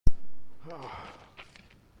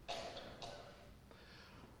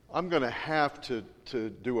I'm going to have to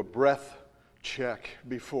do a breath check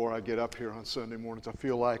before I get up here on Sunday mornings. I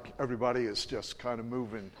feel like everybody is just kind of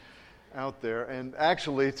moving out there. And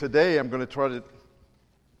actually, today I'm going to try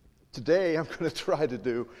to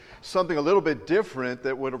do something a little bit different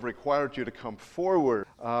that would have required you to come forward.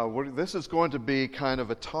 This is going to be kind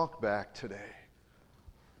of a talk back today.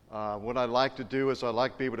 What I like to do is I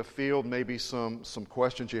like to be able to field maybe some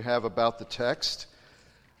questions you have about the text.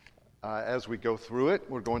 As we go through it,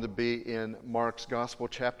 we're going to be in Mark's Gospel,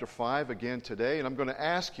 chapter 5 again today, and I'm going to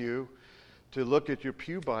ask you to look at your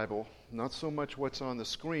pew Bible, not so much what's on the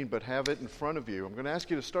screen, but have it in front of you. I'm going to ask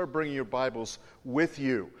you to start bringing your Bibles with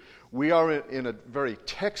you. We are in a very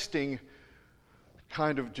texting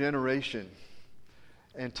kind of generation,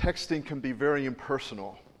 and texting can be very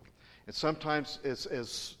impersonal. And sometimes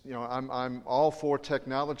it's you know, I'm all for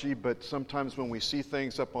technology, but sometimes when we see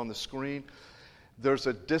things up on the screen, there's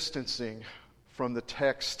a distancing from the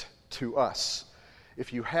text to us.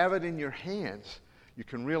 If you have it in your hands, you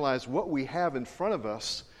can realize what we have in front of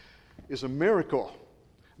us is a miracle.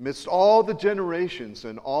 Amidst all the generations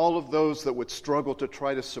and all of those that would struggle to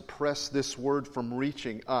try to suppress this word from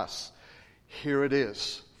reaching us, here it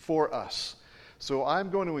is for us. So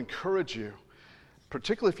I'm going to encourage you,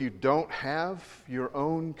 particularly if you don't have your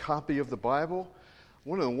own copy of the Bible.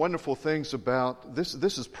 One of the wonderful things about this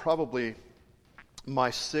is probably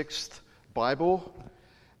my sixth Bible,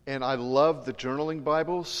 and I love the journaling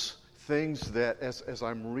Bibles, things that as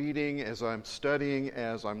I'm reading, as I'm studying,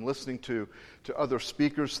 as I'm listening to other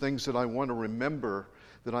speakers, things that I want to remember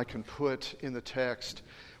that I can put in the text.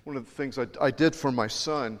 One of the things I did for my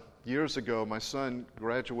son years ago, my son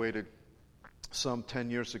graduated some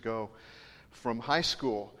 10 years ago from high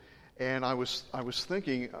school. And I was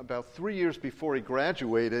thinking about 3 years before he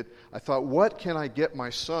graduated, I thought, what can I get my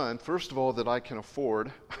son, first of all, that I can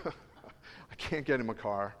afford? I can't get him a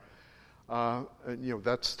car.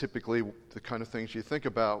 That's typically the kind of things you think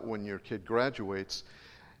about when your kid graduates.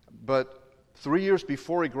 But 3 years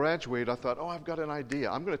before he graduated, I thought, I've got an idea.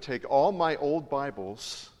 I'm going to take all my old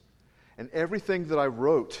Bibles and everything that I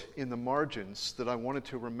wrote in the margins that I wanted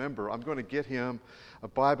to remember, I'm going to get him a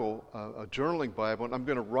Bible, a journaling Bible, and I'm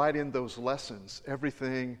going to write in those lessons,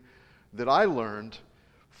 everything that I learned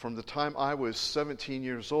from the time I was 17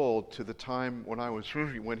 years old to the time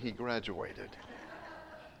when he graduated.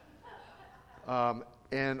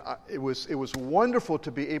 It was wonderful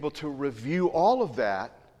to be able to review all of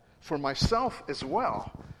that for myself as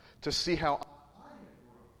well, to see how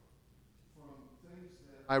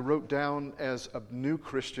I wrote down as a new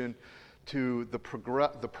Christian to the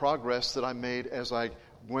progress that I made as I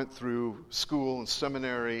went through school and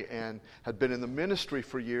seminary and had been in the ministry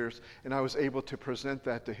for years, and I was able to present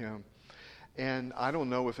that to him. And I don't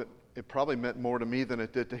know if it probably meant more to me than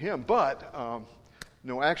it did to him, but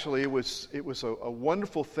actually it was a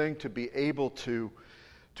wonderful thing to be able to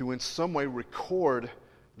in some way record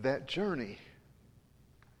that journey.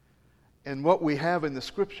 And what we have in the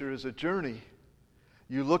Scripture is a journey.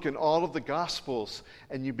 You look in all of the Gospels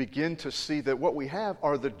and you begin to see that what we have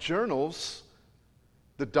are the journals,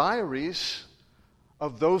 the diaries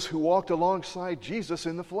of those who walked alongside Jesus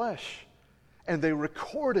in the flesh. And they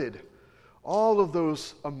recorded all of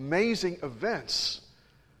those amazing events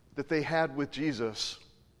that they had with Jesus.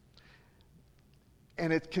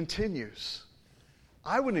 And it continues.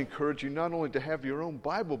 I would encourage you not only to have your own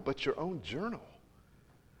Bible, but your own journal.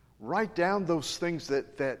 Write down those things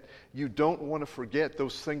that you don't want to forget,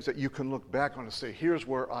 those things that you can look back on and say, here's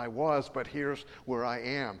where I was, but here's where I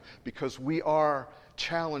am. Because we are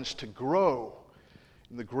challenged to grow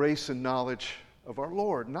in the grace and knowledge of our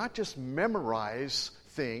Lord. Not just memorize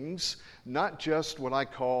things, not just what I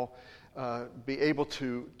call be able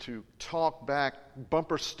to talk back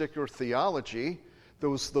bumper sticker theology,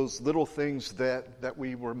 those little things that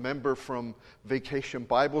we remember from vacation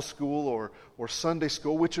Bible school or Sunday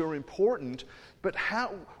school, which are important, but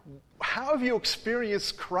how have you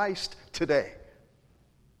experienced Christ today?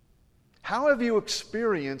 How have you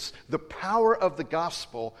experienced the power of the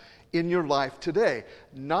gospel in your life today?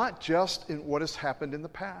 Not just in what has happened in the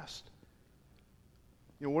past.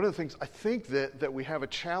 One of the things I think that we have a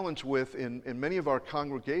challenge with in many of our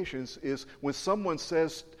congregations is when someone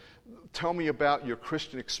says, tell me about your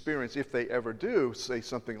Christian experience, if they ever do say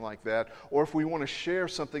something like that, or if we want to share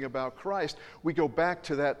something about Christ, we go back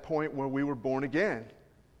to that point where we were born again.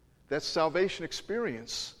 That salvation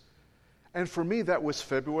experience. And for me, that was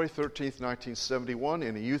February 13th, 1971,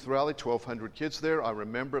 in a youth rally, 1,200 kids there. I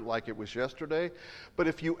remember it like it was yesterday. But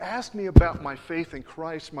if you ask me about my faith in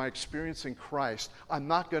Christ, my experience in Christ, I'm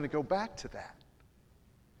not going to go back to that.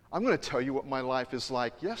 I'm going to tell you what my life is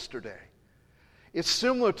like yesterday. It's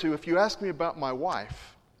similar to if you ask me about my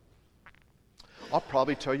wife, I'll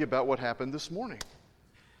probably tell you about what happened this morning.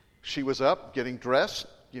 She was up getting dressed.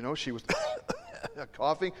 She was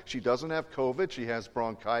coughing. She doesn't have COVID. She has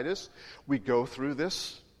bronchitis. We go through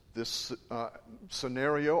this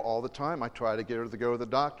scenario all the time. I try to get her to go to the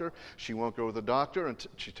doctor. She won't go to the doctor, and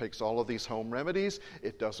she takes all of these home remedies.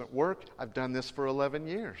 It doesn't work. I've done this for 11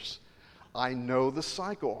 years. I know the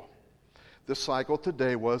cycle. The cycle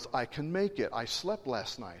today was, I can make it. I slept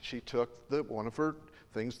last night. She took one of her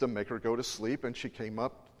things to make her go to sleep, and she came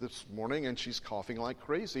up this morning, and she's coughing like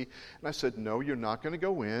crazy. And I said, no, you're not going to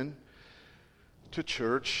go in to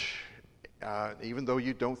church. Even though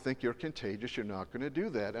you don't think you're contagious, you're not going to do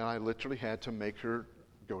that. And I literally had to make her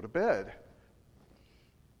go to bed.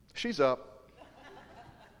 She's up.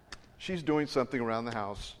 She's doing something around the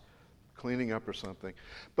house, cleaning up or something.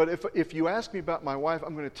 But if you ask me about my wife,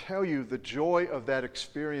 I'm going to tell you the joy of that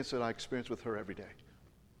experience that I experience with her every day,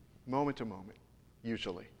 moment to moment,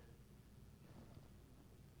 usually.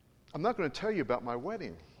 I'm not going to tell you about my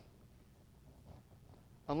wedding.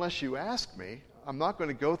 Unless you ask me, I'm not going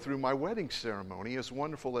to go through my wedding ceremony, as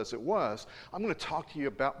wonderful as it was. I'm going to talk to you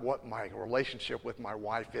about what my relationship with my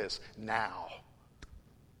wife is now,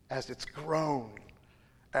 as it's grown,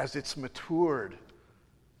 as it's matured,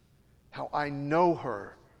 how I know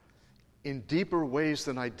her in deeper ways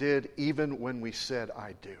than I did even when we said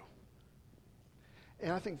I do.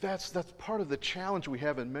 And I think that's part of the challenge we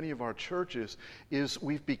have in many of our churches is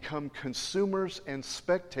we've become consumers and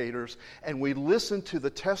spectators, and we listen to the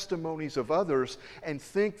testimonies of others and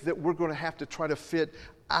think that we're going to have to try to fit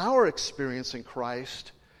our experience in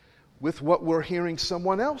Christ with what we're hearing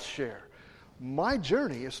someone else share. My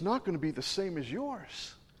journey is not going to be the same as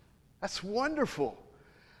yours. That's wonderful.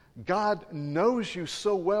 God knows you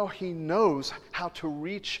so well, He knows how to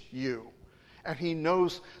reach you. And He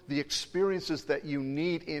knows the experiences that you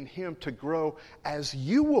need in Him to grow as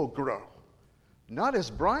you will grow, not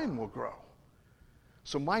as Brian will grow.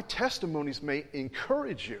 So my testimonies may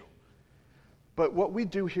encourage you. But what we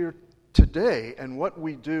do here today and what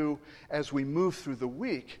we do as we move through the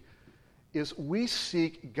week is we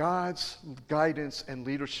seek God's guidance and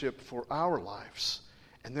leadership for our lives.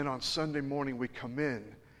 And then on Sunday morning we come in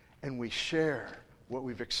and we share what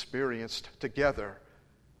we've experienced together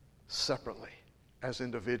separately as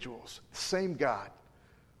individuals. Same God.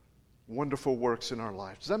 Wonderful works in our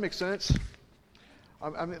lives. Does that make sense?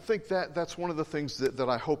 I think that's one of the things that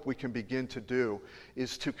I hope we can begin to do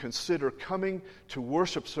is to consider coming to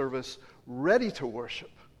worship service ready to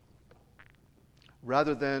worship.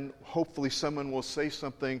 Rather than hopefully someone will say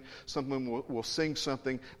something, someone will sing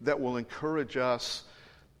something that will encourage us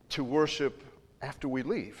to worship after we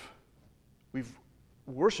leave.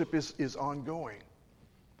 Worship is ongoing.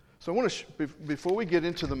 So I want to, before we get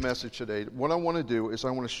into the message today, what I want to do is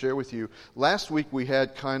I want to share with you, last week we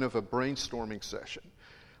had kind of a brainstorming session.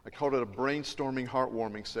 I called it a brainstorming,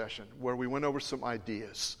 heartwarming session, where we went over some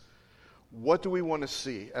ideas. What do we want to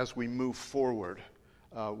see as we move forward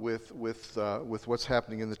with what's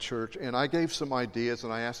happening in the church? And I gave some ideas,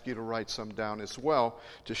 and I asked you to write some down as well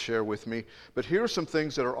to share with me. But here are some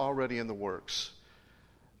things that are already in the works.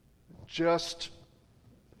 Just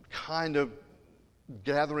kind of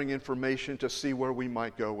gathering information to see where we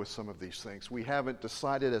might go with some of these things. We haven't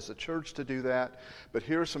decided as a church to do that, but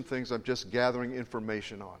here are some things I'm just gathering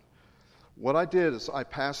information on. What I did is I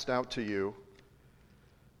passed out to you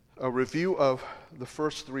a review of the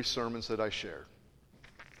first 3 sermons that I shared.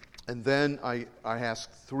 And then I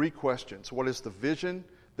asked 3 questions. What is the vision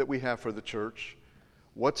that we have for the church?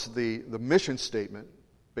 What's the mission statement,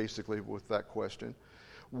 basically, with that question?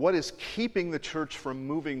 What is keeping the church from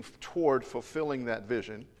moving toward fulfilling that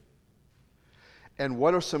vision? And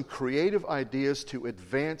what are some creative ideas to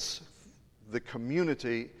advance the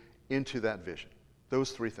community into that vision?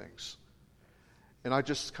 Those 3 things. And I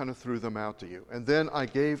just kind of threw them out to you. And then I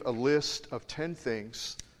gave a list of 10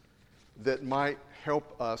 things that might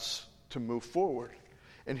help us to move forward.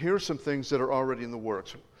 And here are some things that are already in the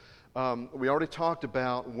works. We already talked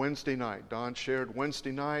about Wednesday night. Don shared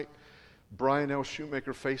Wednesday night. Brian L.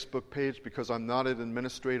 Shoemaker Facebook page, because I'm not an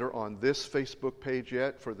administrator on this Facebook page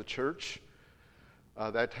yet for the church.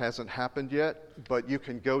 That hasn't happened yet, but you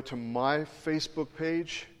can go to my Facebook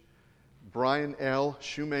page, Brian L.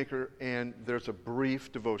 Shoemaker, and there's a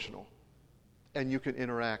brief devotional. And you can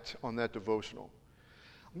interact on that devotional.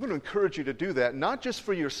 I'm going to encourage you to do that, not just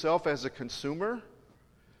for yourself as a consumer,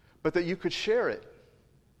 but that you could share it.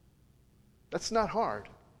 That's not hard.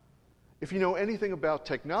 If you know anything about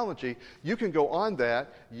technology, you can go on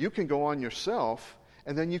that, you can go on yourself,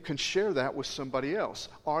 And then you can share that with somebody else.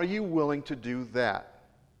 Are you willing to do that?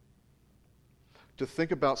 To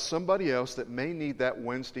think about somebody else that may need that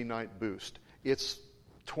Wednesday night boost. It's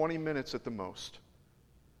 20 minutes at the most.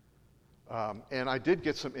 And I did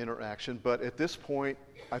get some interaction, but at this point,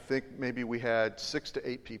 I think maybe we had 6 to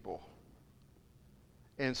 8 people.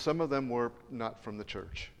 And some of them were not from the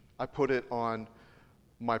church. I put it on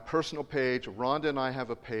my personal page. Rhonda and I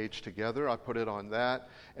have a page together. I put it on that,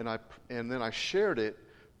 and then I shared it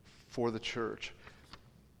for the church.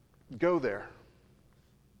 Go there.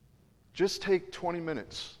 Just take 20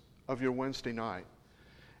 minutes of your Wednesday night.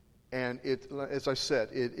 And as I said,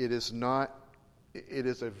 it is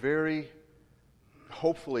a very,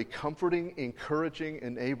 hopefully, comforting, encouraging,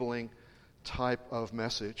 enabling type of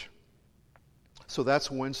message. So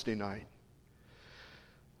that's Wednesday night.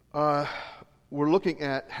 We're looking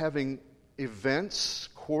at having events,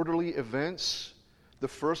 quarterly events. The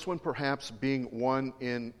first one perhaps being one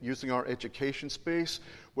in using our education space,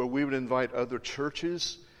 where we would invite other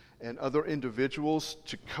churches and other individuals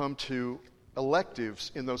to come to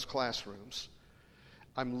electives in those classrooms.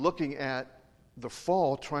 I'm looking at the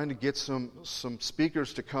fall trying to get some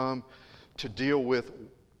speakers to come to deal with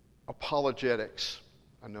apologetics.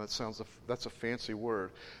 I know that's a fancy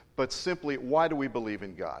word, but simply, why do we believe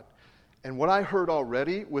in God? And what I heard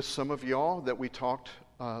already with some of y'all that we talked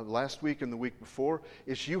last week and the week before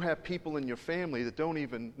is you have people in your family that don't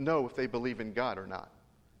even know if they believe in God or not.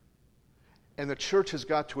 And the church has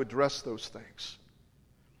got to address those things.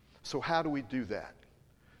 So how do we do that?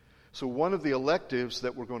 So one of the electives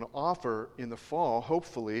that we're going to offer in the fall,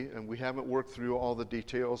 hopefully, and we haven't worked through all the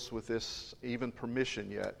details with this even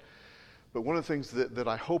permission yet, but one of the things that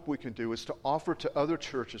I hope we can do is to offer to other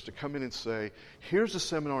churches to come in and say, here's a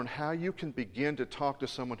seminar on how you can begin to talk to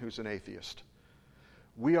someone who's an atheist.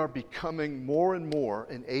 We are becoming more and more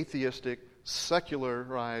an atheistic,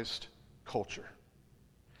 secularized culture.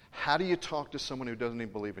 How do you talk to someone who doesn't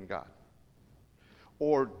even believe in God?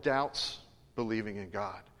 Or doubts believing in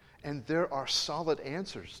God? And there are solid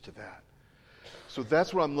answers to that. So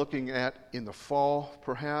that's what I'm looking at in the fall,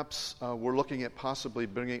 perhaps. We're looking at possibly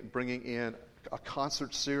bringing in a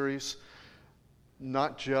concert series,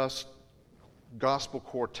 not just gospel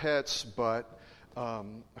quartets, but a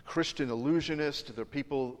Christian illusionist. There are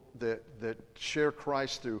people that share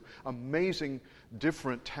Christ through amazing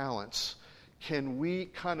different talents. Can we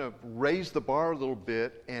kind of raise the bar a little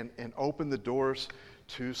bit and open the doors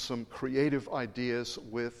to some creative ideas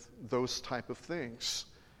with those type of things?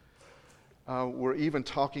 We're even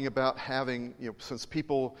talking about having, since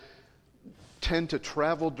people tend to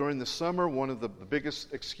travel during the summer, one of the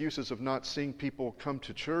biggest excuses of not seeing people come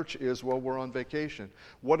to church is, well, we're on vacation.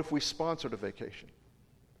 What if we sponsored a vacation?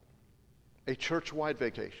 A church-wide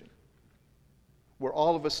vacation, where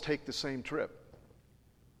all of us take the same trip.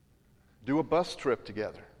 Do a bus trip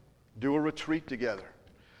together. Do a retreat together.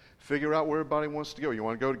 Figure out where everybody wants to go. You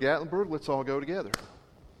want to go to Gatlinburg? Let's all go together.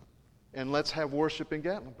 And let's have worship in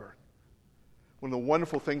Gatlinburg. One of the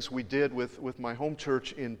wonderful things we did with my home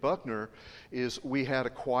church in Buckner is we had a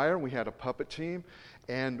choir, we had a puppet team,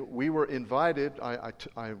 and we were invited.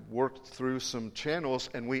 I worked through some channels,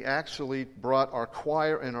 and we actually brought our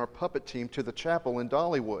choir and our puppet team to the chapel in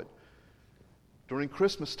Dollywood during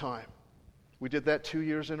Christmas time. We did that 2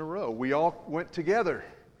 years in a row. We all went together,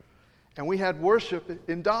 and we had worship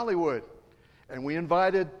in Dollywood, and we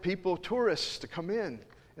invited people, tourists, to come in.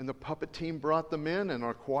 And the puppet team brought them in, and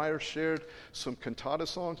our choir shared some cantata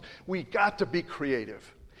songs. We got to be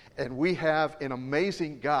creative. And we have an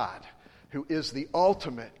amazing God who is the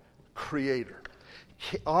ultimate creator.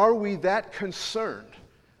 Are we that concerned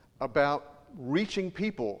about reaching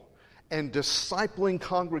people and discipling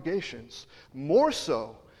congregations more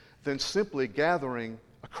so than simply gathering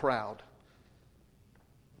a crowd?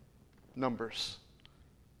 Numbers.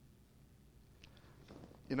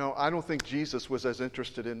 I don't think Jesus was as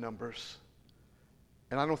interested in numbers.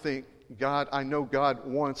 And I don't think I know God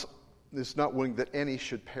is not willing that any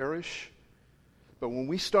should perish. But when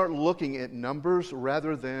we start looking at numbers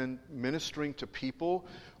rather than ministering to people,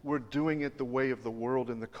 we're doing it the way of the world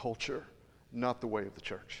and the culture, not the way of the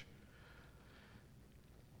church.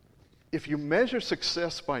 If you measure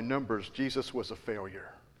success by numbers, Jesus was a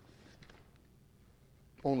failure.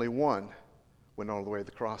 Only one went all the way to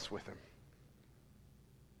the cross with him.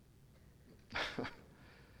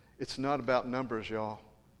 It's not about numbers, y'all.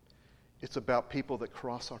 It's about people that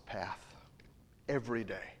cross our path every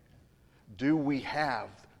day. Do we have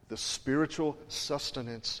the spiritual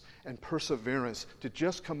sustenance and perseverance to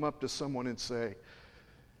just come up to someone and say,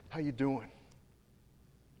 "How you doing?"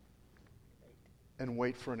 and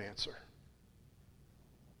wait for an answer?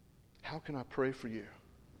 how can I pray for you?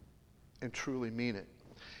 And truly mean it.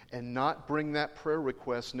 And not bring that prayer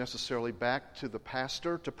request necessarily back to the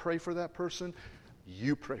pastor to pray for that person.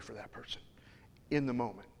 You pray for that person in the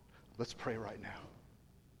moment. Let's pray right now.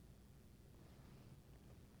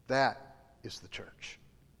 That is the church.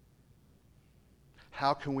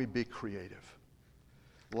 How can we be creative?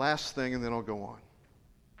 Last thing, and then I'll go on.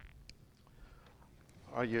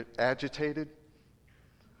 Are you agitated?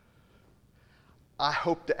 I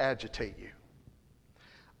hope to agitate you.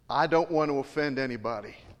 I don't want to offend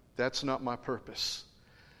anybody. That's not my purpose.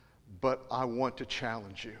 But I want to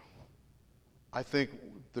challenge you. I think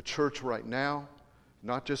the church right now,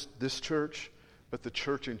 not just this church, but the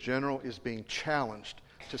church in general, is being challenged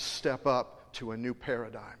to step up to a new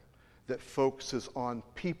paradigm that focuses on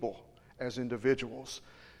people as individuals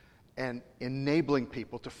and enabling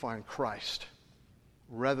people to find Christ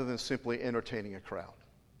rather than simply entertaining a crowd.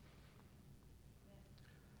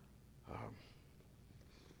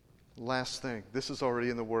 Last thing, this is already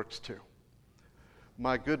in the works too.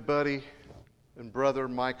 My good buddy and brother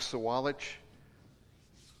Mike Sawalich,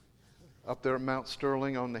 up there at Mount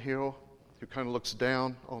Sterling on the hill, who kind of looks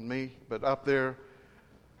down on me, but up there,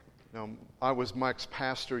 I was Mike's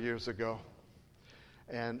pastor years ago,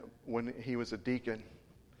 and when he was a deacon.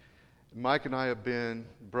 Mike and I have been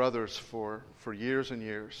brothers for years and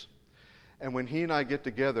years. And when he and I get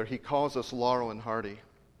together, he calls us Laurel and Hardy.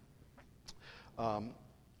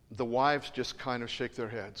 The wives just kind of shake their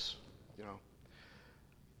heads,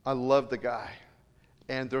 I love the guy.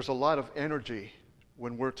 And there's a lot of energy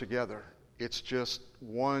when we're together. It's just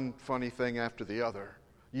one funny thing after the other,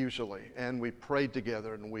 usually. And we prayed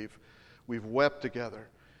together and we've wept together.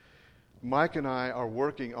 Mike and I are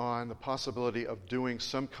working on the possibility of doing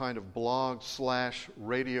some kind of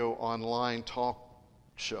blog/radio online talk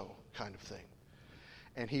show kind of thing.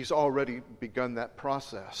 And he's already begun that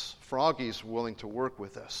process. Froggy's willing to work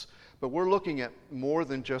with us. But we're looking at more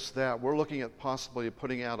than just that. We're looking at possibly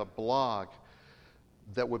putting out a blog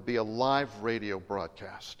that would be a live radio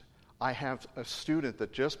broadcast. I have a student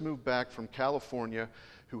that just moved back from California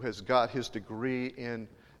who has got his degree in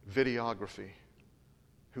videography,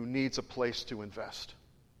 who needs a place to invest.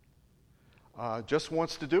 Just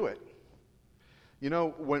wants to do it.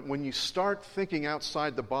 When you start thinking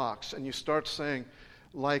outside the box and you start saying,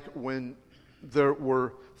 like when there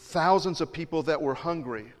were thousands of people that were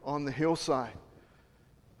hungry on the hillside,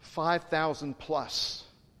 5,000 plus,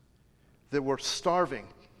 that were starving.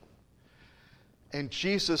 And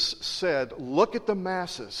Jesus said, look at the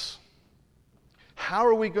masses. How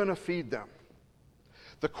are we going to feed them?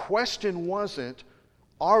 The question wasn't,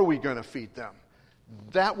 are we going to feed them?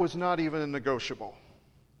 That was not even a negotiable.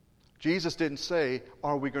 Jesus didn't say,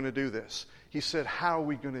 are we going to do this? He said, how are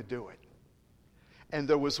we going to do it? And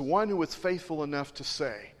there was one who was faithful enough to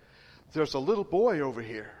say, there's a little boy over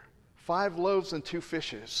here, 5 loaves and 2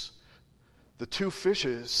 fishes. The 2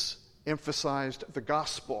 fishes emphasized the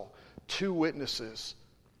gospel, 2 witnesses.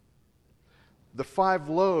 The 5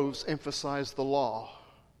 loaves emphasized the law,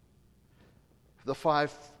 the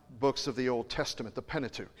 5 books of the Old Testament, the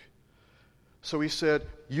Pentateuch. So he said,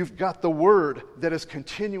 you've got the word that is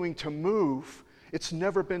continuing to move. It's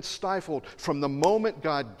never been stifled. From the moment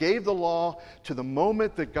God gave the law to the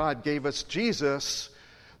moment that God gave us Jesus,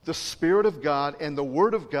 the Spirit of God and the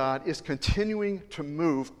Word of God is continuing to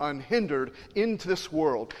move unhindered into this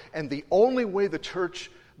world. And the only way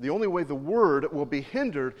the Word will be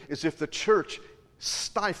hindered is if the church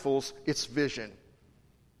stifles its vision.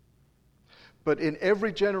 But in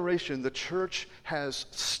every generation, the church has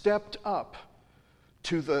stepped up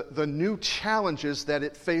to the new challenges that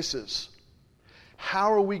it faces.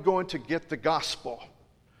 How are we going to get the gospel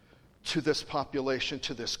to this population,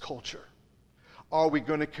 to this culture? Are we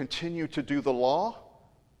going to continue to do the law?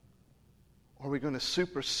 Or are we going to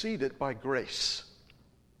supersede it by grace?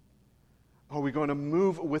 Are we going to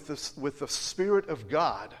move with the Spirit of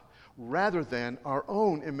God rather than our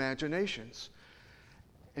own imaginations?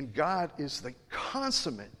 And God is the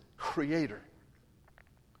consummate creator.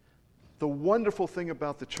 The wonderful thing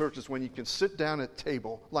about the church is when you can sit down at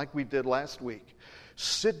table, like we did last week,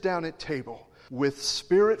 sit down at table with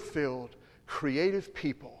Spirit-filled, creative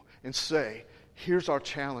people and say, here's our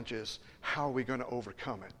challenges. How are we going to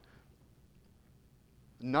overcome it?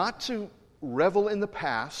 Not to revel in the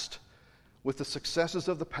past with the successes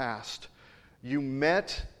of the past. You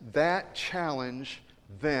met that challenge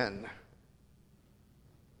then.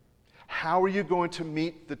 How are you going to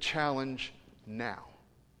meet the challenge now?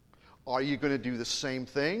 Are you going to do the same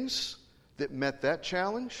things that met that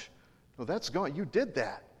challenge? No, that's gone. You did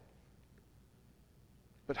that.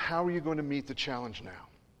 But how are you going to meet the challenge now?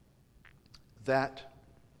 That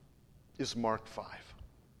is Mark 5.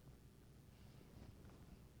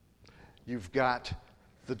 You've got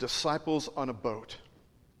the disciples on a boat.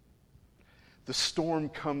 The storm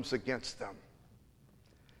comes against them.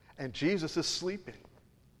 And Jesus is sleeping.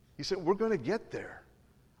 He said, we're going to get there.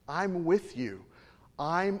 I'm with you.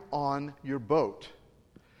 I'm on your boat.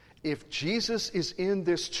 If Jesus is in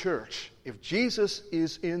this church, if Jesus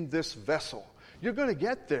is in this vessel, you're going to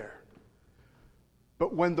get there.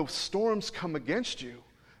 But when the storms come against you,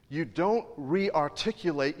 you don't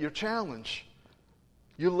re-articulate your challenge.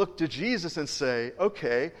 You look to Jesus and say,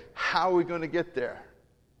 okay, how are we going to get there?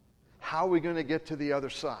 How are we going to get to the other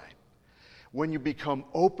side? When you become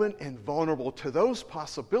open and vulnerable to those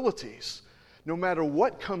possibilities, no matter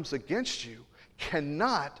what comes against you,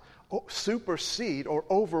 cannot supersede or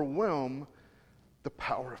overwhelm the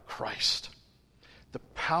power of Christ. The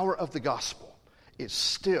power of the gospel is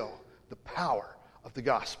still the power of the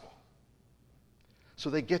gospel. So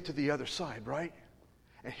they get to the other side, right?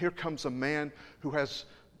 And here comes a man who has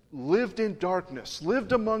lived in darkness,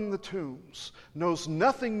 lived among the tombs, knows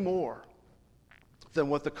nothing more than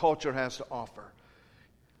what the culture has to offer.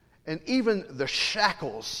 And even the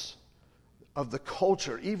shackles of the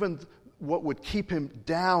culture, even what would keep him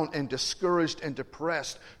down and discouraged and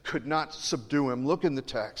depressed, could not subdue him. Look in the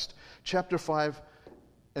text, chapter 5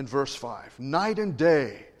 and verse 5. Night and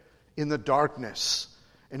day in the darkness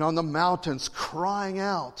and on the mountains crying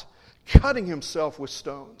out, cutting himself with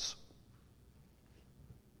stones.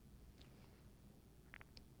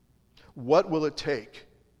 What will it take?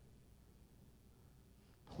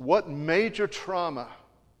 What major trauma,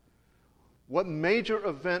 what major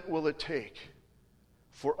event will it take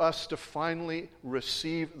for us to finally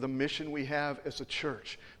receive the mission we have as a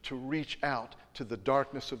church to reach out to the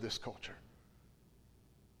darkness of this culture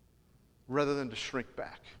rather than to shrink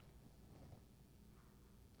back?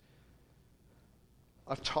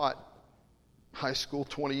 I've taught high school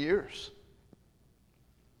 20 years.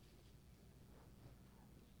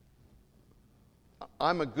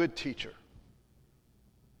 I'm a good teacher.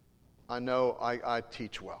 I know I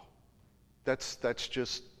teach well. That's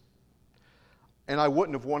just, and I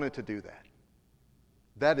wouldn't have wanted to do that.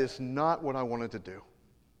 That is not what I wanted to do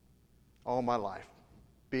all my life.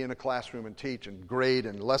 Be in a classroom and teach and grade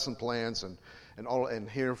and lesson plans and all, and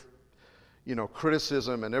hear,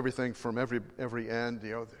 criticism and everything from every end.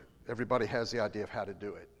 Everybody has the idea of how to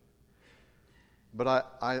do it.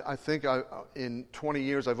 But I think in 20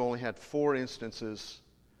 years I've only had 4 instances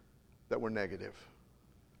that were negative.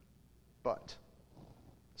 But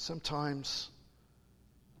sometimes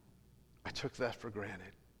I took that for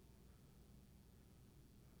granted.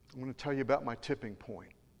 I'm going to tell you about my tipping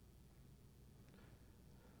point.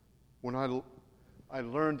 When I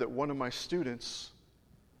learned that one of my students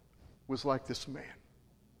was like this man.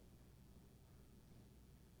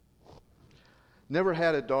 Never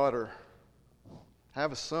had a daughter.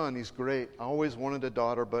 Have a son, he's great. I always wanted a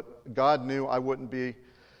daughter, but God knew I wouldn't be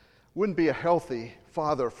a healthy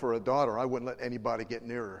father for a daughter. I wouldn't let anybody get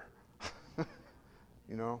near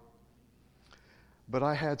her. But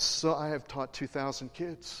I have taught 2,000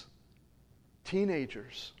 kids,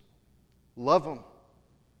 teenagers. Love them.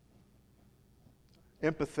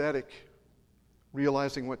 Empathetic,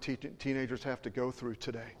 realizing what teenagers have to go through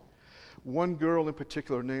today. One girl in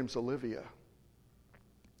particular, name's Olivia.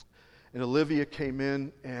 And Olivia came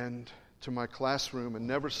in to my classroom and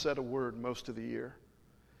never said a word most of the year.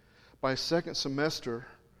 By second semester,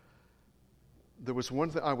 there was one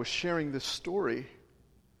thing, I was sharing this story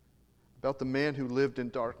about the man who lived in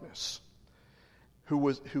darkness,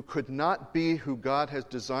 who could not be who God has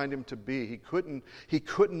designed him to be. He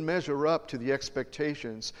couldn't measure up to the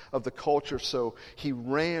expectations of the culture, so he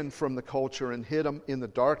ran from the culture and hid him in the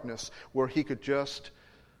darkness where he could just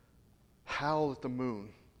howl at the moon.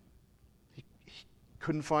 He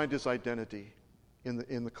couldn't find his identity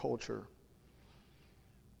in the culture.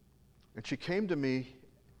 And she came to me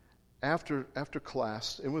after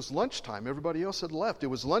class. It was lunchtime. Everybody else had left. It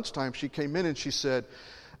was lunchtime. She came in and she said,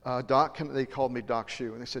 Doc, they called me Doc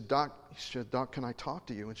Shu. And they said, Doc, can I talk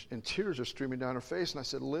to you? And tears are streaming down her face. And I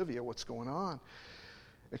said, Olivia, what's going on?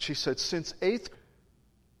 And she said, since 8th grade,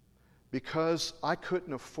 because I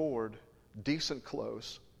couldn't afford decent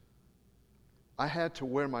clothes, I had to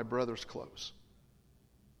wear my brother's clothes.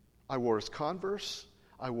 I wore his Converse.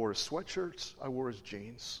 I wore his sweatshirts. I wore his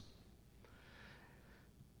jeans.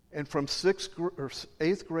 And from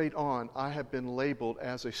 8th grade on, I have been labeled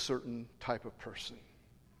as a certain type of person.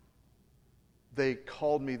 They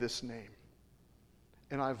called me this name.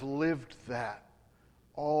 And I've lived that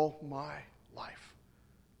all my life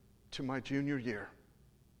to my junior year.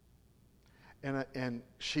 And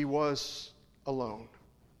she was alone.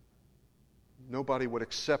 Nobody would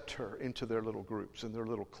accept her into their little groups and their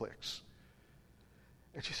little cliques.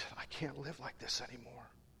 And she said, I can't live like this anymore.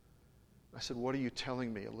 I said, what are you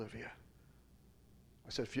telling me, Olivia? I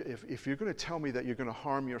said, if you're going to tell me that you're going to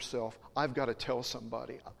harm yourself, I've got to tell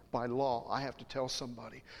somebody. By law, I have to tell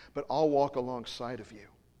somebody. But I'll walk alongside of you.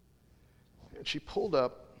 And she pulled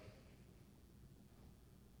up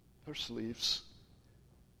her sleeves.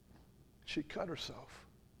 She cut herself.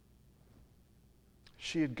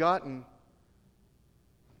 She had gotten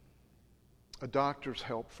a doctor's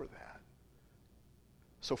help for that.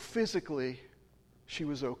 So physically, she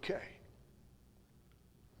was okay.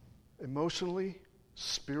 Emotionally,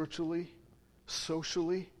 spiritually,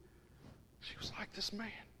 socially, she was like this man.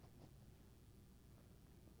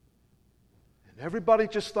 And everybody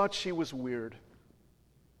just thought she was weird.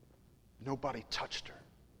 Nobody touched her.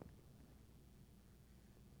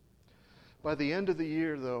 By the end of the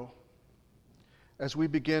year, though, as we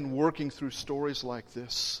began working through stories like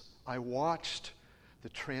this, I watched the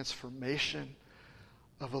transformation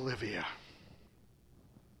of Olivia.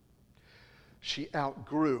 She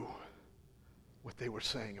outgrew what they were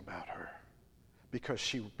saying about her because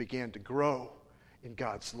she began to grow in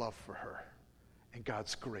God's love for her and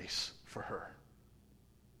God's grace for her.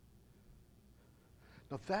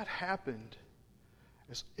 Now that happened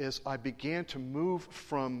as I began to move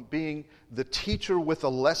from being the teacher with a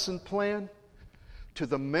lesson plan to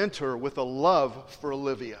the mentor with a love for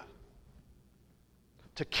Olivia.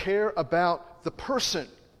 To care about the person,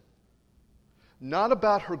 not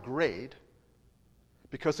about her grade,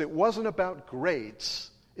 because it wasn't about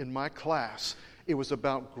grades in my class. It was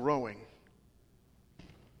about growing.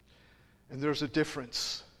 And there's a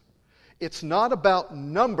difference. It's not about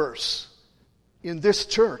numbers in this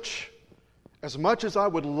church. As much as I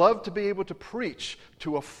would love to be able to preach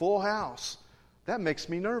to a full house, that makes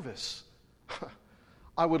me nervous.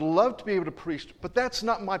 I would love to be able to preach, but that's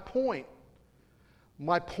not my point.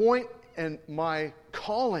 My point and my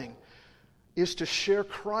calling is to share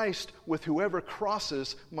Christ with whoever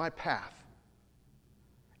crosses my path.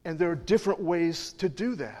 And there are different ways to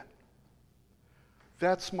do that.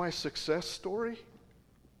 That's my success story.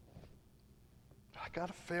 I got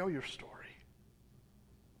a failure story.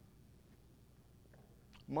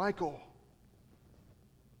 Michael,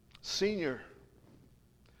 senior,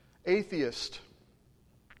 atheist,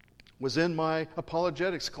 was in my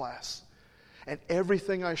apologetics class. And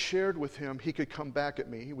everything I shared with him, he could come back at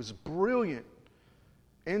me. He was brilliant.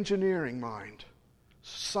 Engineering mind,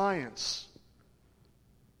 science,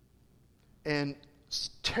 and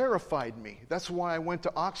terrified me. That's why I went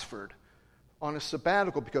to Oxford on a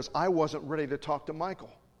sabbatical, because I wasn't ready to talk to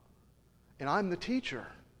Michael. And I'm the teacher.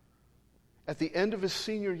 At the end of his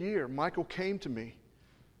senior year, Michael came to me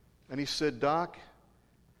and he said, Doc,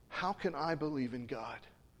 how can I believe in God?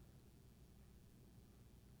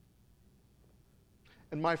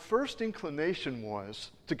 And my first inclination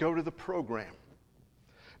was to go to the program.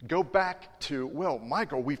 Go back to, well,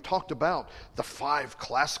 Michael, we've talked about the 5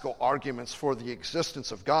 classical arguments for the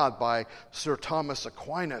existence of God by Sir Thomas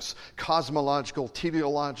Aquinas: cosmological,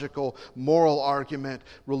 teleological, moral argument,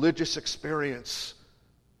 religious experience.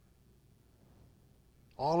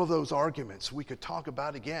 All of those arguments we could talk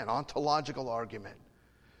about again. Ontological argument.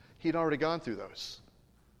 He'd already gone through those.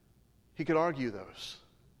 He could argue those.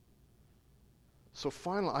 So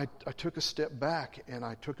finally, I took a step back and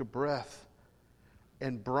I took a breath.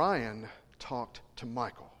 And Brian talked to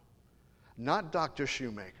Michael, not Dr.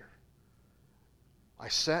 Shoemaker. I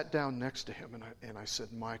sat down next to him and I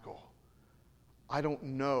said, Michael, I don't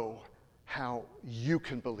know how you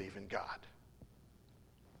can believe in God.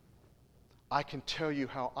 I can tell you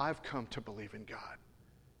how I've come to believe in God.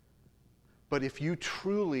 But if you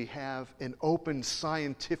truly have an open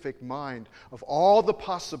scientific mind of all the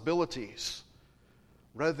possibilities,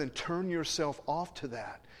 rather than turn yourself off to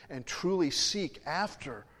that and truly seek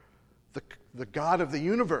after the God of the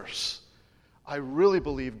universe, I really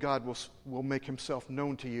believe God will make himself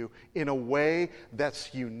known to you in a way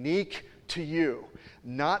that's unique to you.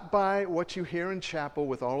 Not by what you hear in chapel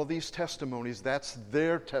with all of these testimonies, that's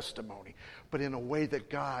their testimony, but in a way that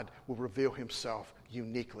God will reveal himself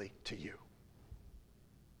uniquely to you.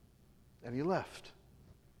 And he left.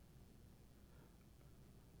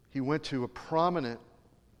 He went to a prominent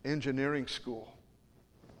engineering school,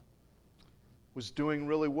 was doing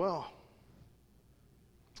really well.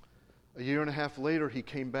 A year and a half later, he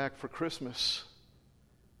came back for Christmas,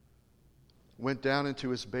 went down into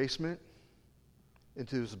his basement,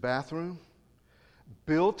 into his bathroom,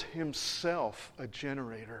 built himself a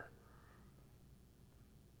generator,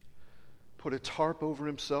 put a tarp over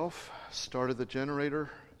himself, started the generator,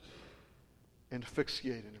 and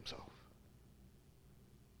asphyxiated himself.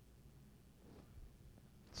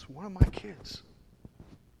 It's one of my kids.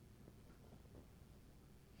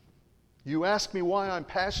 You ask me why I'm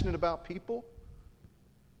passionate about people?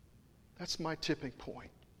 That's my tipping point.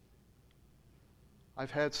 I've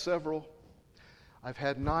had several. I've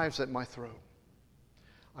had knives at my throat.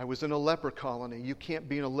 I was in a leper colony. You can't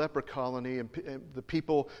be in a leper colony, and the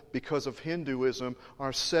people, because of Hinduism,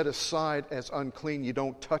 are set aside as unclean. You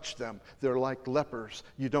don't touch them. They're like lepers.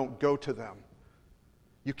 You don't go to them.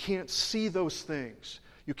 You can't see those things.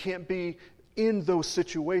 You can't be in those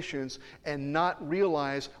situations and not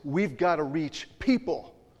realize we've got to reach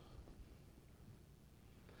people.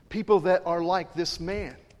 People that are like this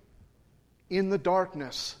man, in the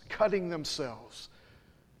darkness, cutting themselves,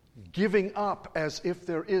 giving up as if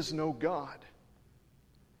there is no God.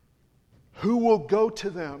 Who will go to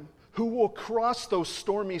them? Who will cross those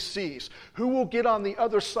stormy seas? Who will get on the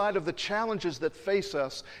other side of the challenges that face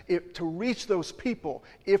us to reach those people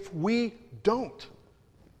if we don't?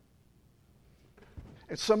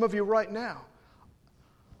 And some of you right now,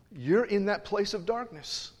 you're in that place of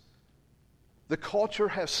darkness. The culture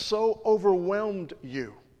has so overwhelmed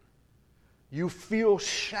you. You feel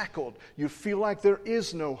shackled. You feel like there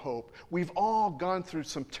is no hope. We've all gone through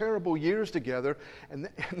some terrible years together, and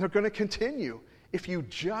they're going to continue. If you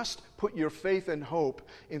just put your faith and hope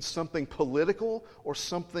in something political or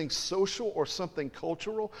something social or something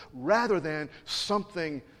cultural rather than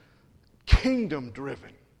something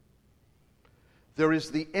kingdom-driven. There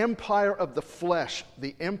is the empire of the flesh,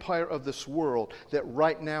 the empire of this world, that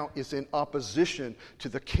right now is in opposition to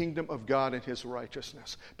the kingdom of God and His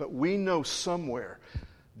righteousness. But we know somewhere,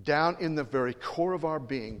 down in the very core of our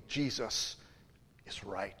being, Jesus is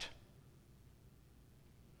right.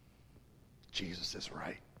 Jesus is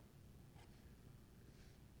right.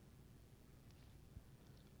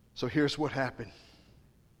 So here's what happened.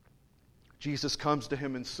 Jesus comes to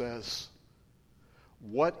him and says,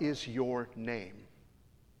 "What is your name?"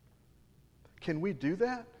 Can we do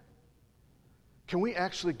that? Can we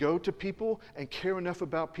actually go to people and care enough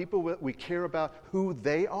about people that we care about who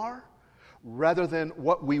they are rather than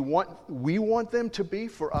what we want them to be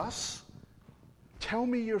for us? Tell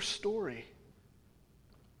me your story.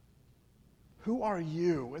 Who are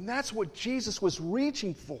you? And that's what Jesus was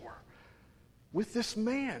reaching for with this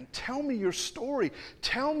man. Tell me your story.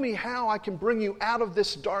 Tell me how I can bring you out of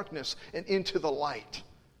this darkness and into the light.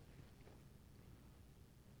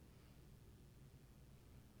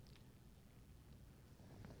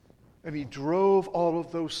 And he drove all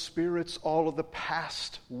of those spirits, all of the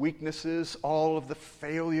past weaknesses, all of the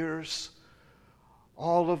failures,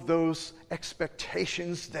 all of those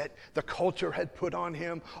expectations that the culture had put on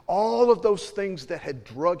him, all of those things that had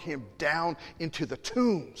drug him down into the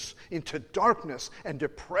tombs, into darkness and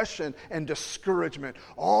depression and discouragement.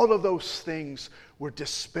 All of those things were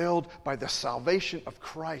dispelled by the salvation of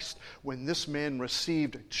Christ when this man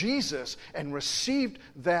received Jesus and received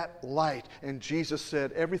that light. And Jesus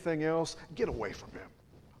said, everything else, get away from him.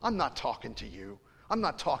 I'm not talking to you. I'm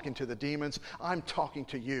not talking to the demons. I'm talking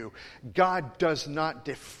to you. God does not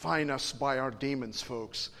define us by our demons,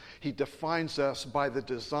 folks. He defines us by the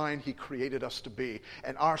design He created us to be.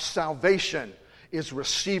 And our salvation is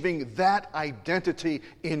receiving that identity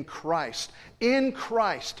in Christ. In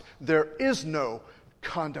Christ, there is no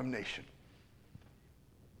condemnation.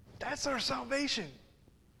 That's our salvation.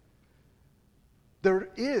 There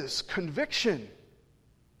is conviction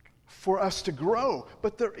for us to grow,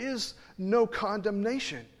 but there is no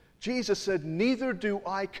condemnation. Jesus said, "Neither do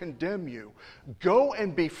I condemn you. Go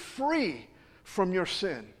and be free from your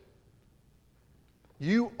sin."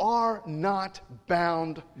 You are not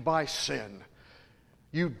bound by sin.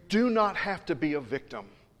 You do not have to be a victim.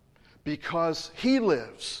 Because He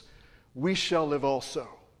lives, we shall live also.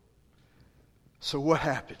 So what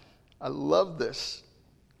happened? I love this.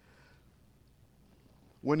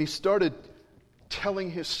 When he started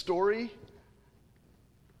telling his story,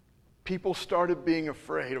 people started being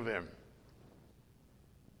afraid of him.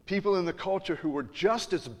 People in the culture who were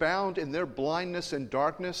just as bound in their blindness and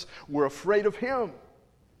darkness were afraid of him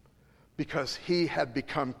because he had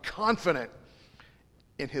become confident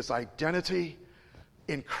in his identity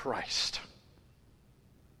in Christ.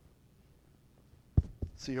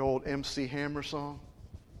 It's the old MC Hammer song.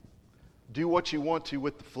 Do what you want to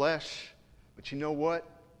with the flesh, but you know what?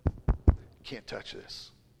 Can't touch this.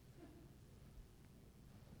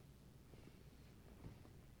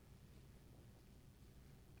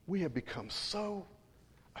 We have become so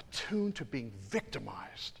attuned to being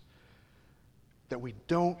victimized that we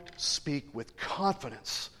don't speak with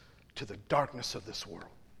confidence to the darkness of this world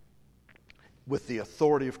with the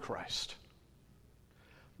authority of Christ.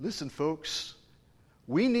 Listen, folks,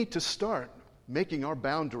 we need to start making our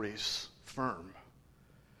boundaries firm.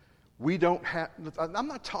 I'm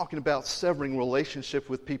not talking about severing relationship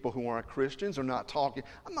with people who aren't Christians I'm not talking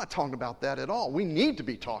about that at all. We need to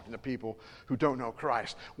be talking to people who don't know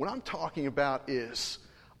Christ. What I'm talking about is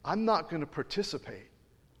I'm not going to participate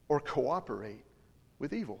or cooperate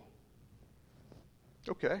with evil.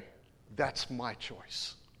 Okay, that's my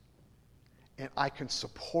choice. And I can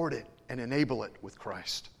support it and enable it with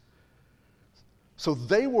Christ. So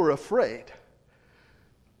they were afraid.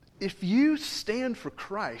 If you stand for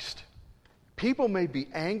Christ, people may be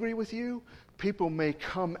angry with you, people may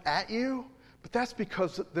come at you, but that's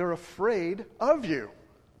because they're afraid of you.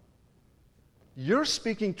 You're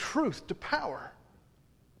speaking truth to power.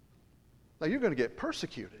 Now you're going to get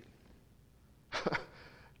persecuted.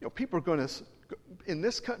 People are going to, in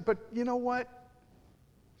this country, but you know what?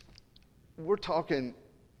 We're talking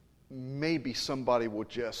maybe somebody will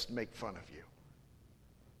just make fun of you.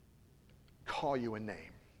 Call you a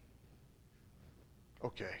name.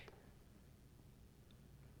 Okay.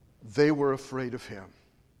 They were afraid of him.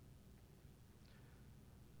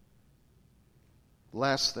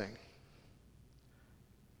 Last thing.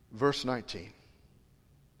 Verse 19.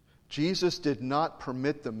 Jesus did not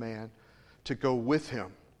permit the man to go with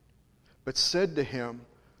him, but said to him,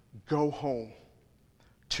 "Go home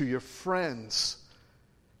to your friends.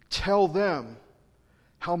 Tell them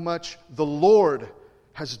how much the Lord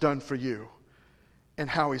has done for you and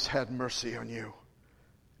how he's had mercy on you."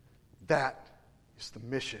 That is the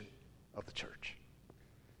mission of the church.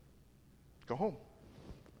 Go home.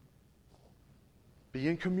 Be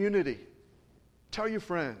in community. Tell your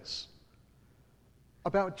friends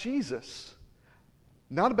about Jesus.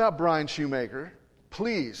 Not about Brian Shoemaker.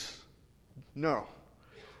 Please. No.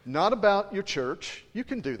 Not about your church. You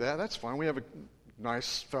can do that. That's fine. We have a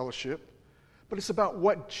nice fellowship. But it's about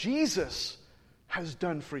what Jesus has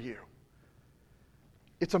done for you.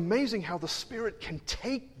 It's amazing how the Spirit can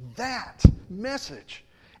take that message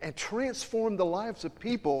and transform the lives of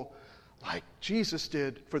people like Jesus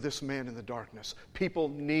did for this man in the darkness. People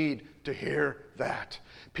need to hear that.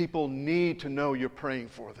 People need to know you're praying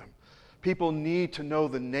for them. People need to know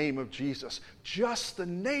the name of Jesus. Just the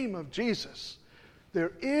name of Jesus.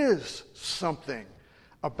 There is something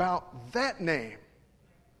about that name.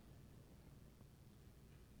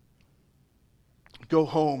 Go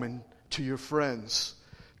home and to your friends.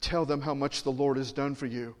 Tell them how much the Lord has done for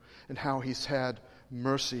you and how he's had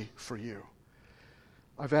mercy for you.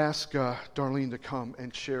 I've asked Darlene to come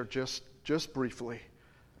and share just briefly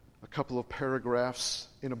a couple of paragraphs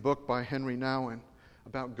in a book by Henry Nouwen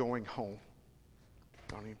about going home.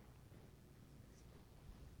 Darlene.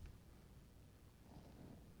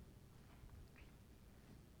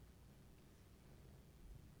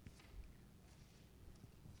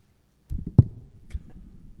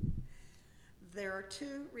 There are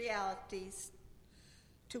two realities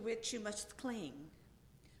to which you must cling.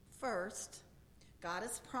 First, God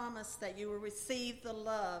has promised that you will receive the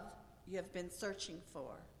love you have been searching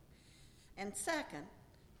for. And second,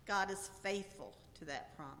 God is faithful to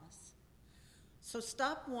that promise. So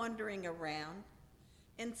stop wandering around.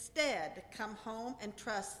 Instead, come home and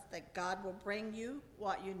trust that God will bring you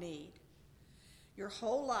what you need. Your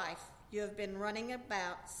whole life, you have been running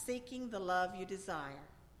about seeking the love you desire.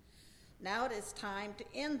 Now it is time to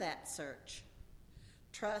end that search.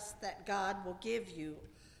 Trust that God will give you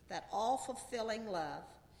that all-fulfilling love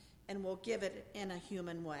and will give it in a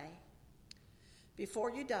human way.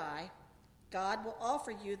 Before you die, God will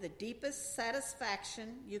offer you the deepest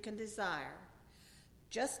satisfaction you can desire.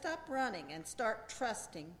 Just stop running and start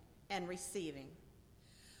trusting and receiving.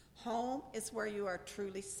 Home is where you are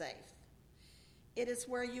truly safe. It is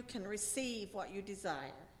where you can receive what you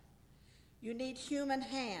desire. You need human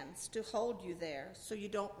hands to hold you there so you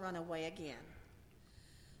don't run away again.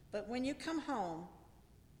 But when you come home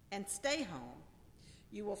and stay home,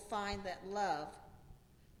 you will find that love,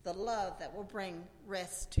 the love that will bring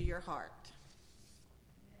rest to your heart.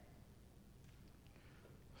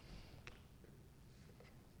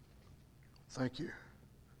 Thank you.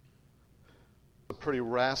 A pretty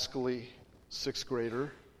rascally sixth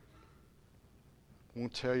grader.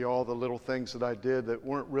 Won't tell you all the little things that I did that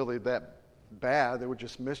weren't really that bad. They were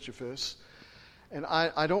just mischievous. And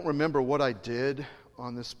I don't remember what I did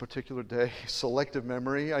on this particular day. Selective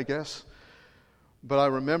memory, I guess. But I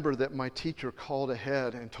remember that my teacher called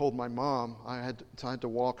ahead and told my mom. I had to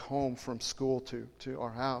walk home from school to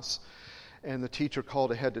our house. And the teacher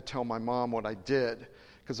called ahead to tell my mom what I did.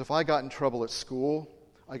 Because if I got in trouble at school,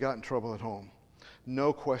 I got in trouble at home.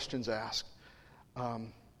 No questions asked.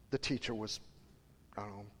 The teacher was, I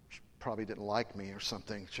don't know, probably didn't like me or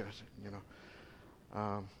something,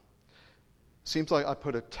 Seems like I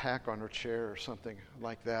put a tack on her chair or something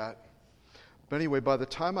like that. But anyway, by the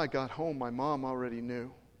time I got home, my mom already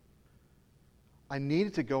knew. I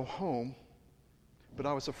needed to go home, but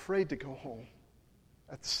I was afraid to go home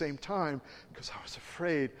at the same time because I was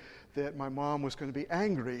afraid that my mom was going to be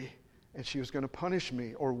angry and she was going to punish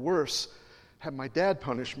me, or worse, have my dad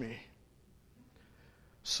punish me.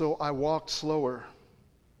 So I walked slower,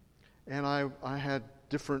 and I had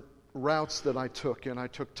different routes that I took, and I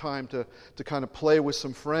took time to kind of play with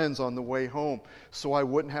some friends on the way home so I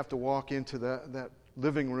wouldn't have to walk into that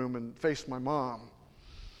living room and face my mom.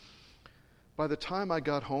 By the time I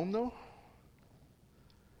got home, though,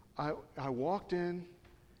 I walked in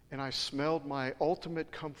and I smelled my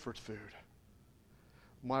ultimate comfort food.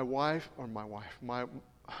 My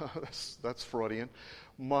that's Freudian.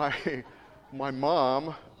 My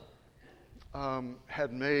mom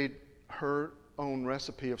had made her own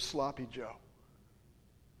recipe of sloppy Joe.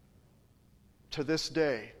 To this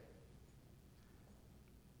day,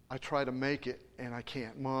 I try to make it and I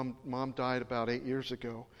can't. Mom died about 8 years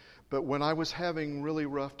ago. But when I was having really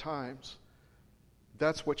rough times,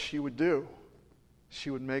 that's what she would do.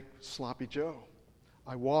 She would make sloppy Joe.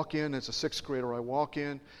 I walk in as a sixth grader,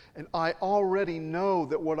 and I already know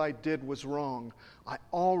that what I did was wrong. I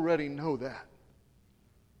already know that.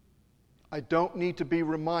 I don't need to be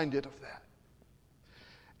reminded of that.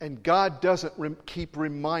 And God doesn't keep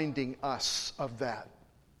reminding us of that,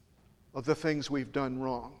 of the things we've done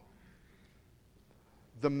wrong.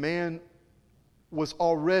 The man was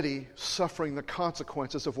already suffering the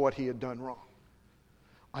consequences of what he had done wrong.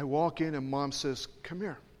 I walk in and Mom says, "Come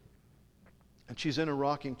here." And she's in a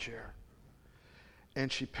rocking chair. And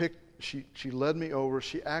she led me over.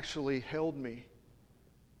 She actually held me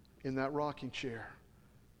in that rocking chair.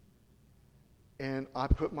 And I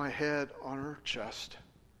put my head on her chest.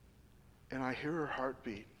 And I hear her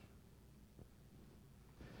heartbeat.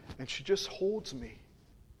 And she just holds me.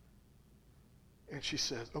 And she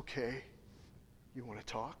says, "Okay, you want to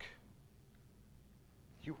talk?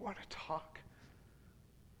 You want to talk?"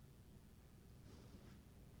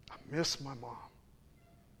 I miss my mom.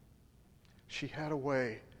 She had a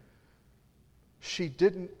way. She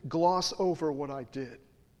didn't gloss over what I did,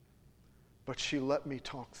 but she let me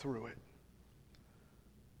talk through it,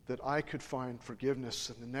 that I could find forgiveness.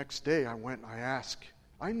 And the next day I went and I asked.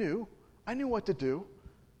 I knew what to do.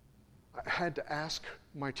 I had to ask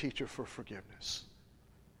my teacher for forgiveness.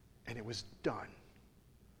 And it was done.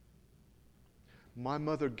 My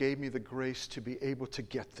mother gave me the grace to be able to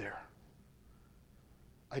get there.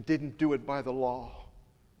 I didn't do it by the law.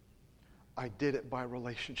 I did it by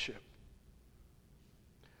relationship.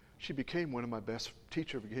 Teacher became one of my best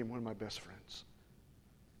friends.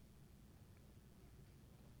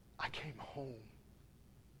 I came home.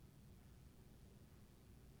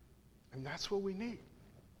 And that's what we need.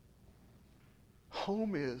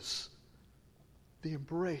 Home is the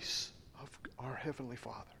embrace of our Heavenly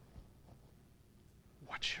Father.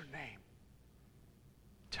 What's your name?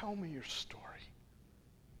 Tell me your story.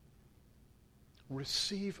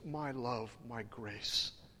 Receive my love, my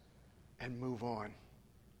grace, and move on.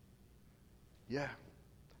 Yeah,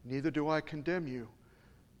 neither do I condemn you,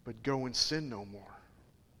 but go and sin no more.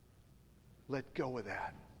 Let go of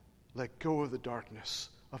that. Let go of the darkness,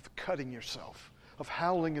 of cutting yourself, of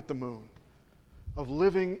howling at the moon, of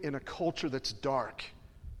living in a culture that's dark.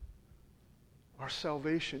 Our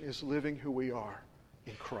salvation is living who we are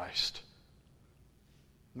in Christ.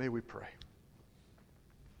 May we pray.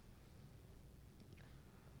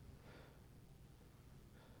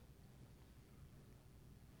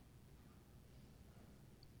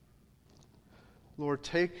 Lord,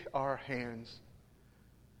 take our hands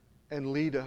and lead us